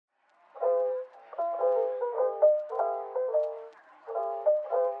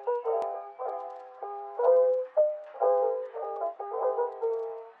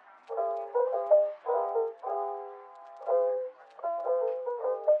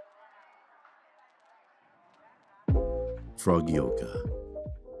Frogioka.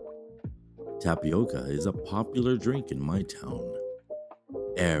 Tapioca is a popular drink in my town.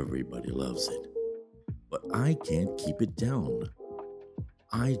 Everybody loves it, but I can't keep it down.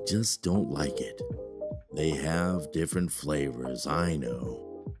 I just don't like it. They have different flavors, I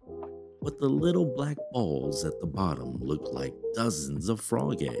know. But the little black balls at the bottom look like dozens of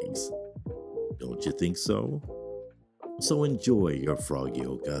frog eggs. Don't you think so? So enjoy your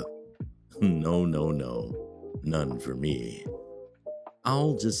Frogioka. No, no, no. None for me.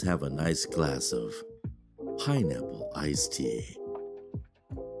 I'll just have a nice glass of pineapple iced tea.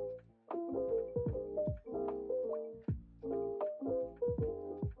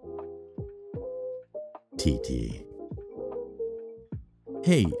 TT.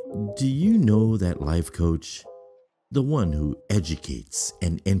 Hey, do you know that life coach? The one who educates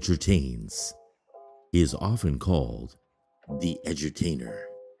and entertains. He is often called the edutainer.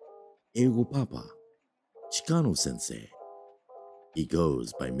 Eigo Papa, Chikano Sensei. He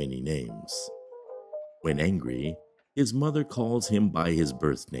goes by many names. When angry, his mother calls him by his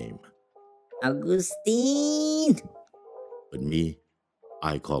birth name. Augustine! But me,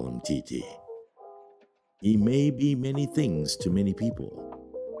 I call him TT. He may be many things to many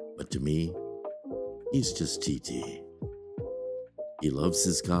people, but to me, he's just TT. He loves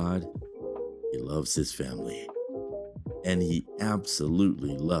his God, he loves his family, and he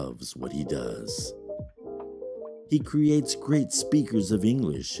absolutely loves what he does. He creates great speakers of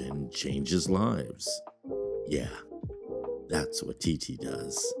English and changes lives. Yeah, that's what TT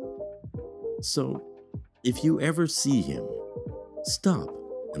does. So, if you ever see him, stop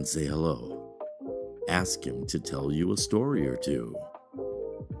and say hello. Ask him to tell you a story or two.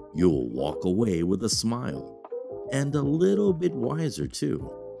 You'll walk away with a smile and a little bit wiser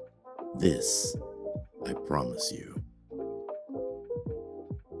too. This, I promise you.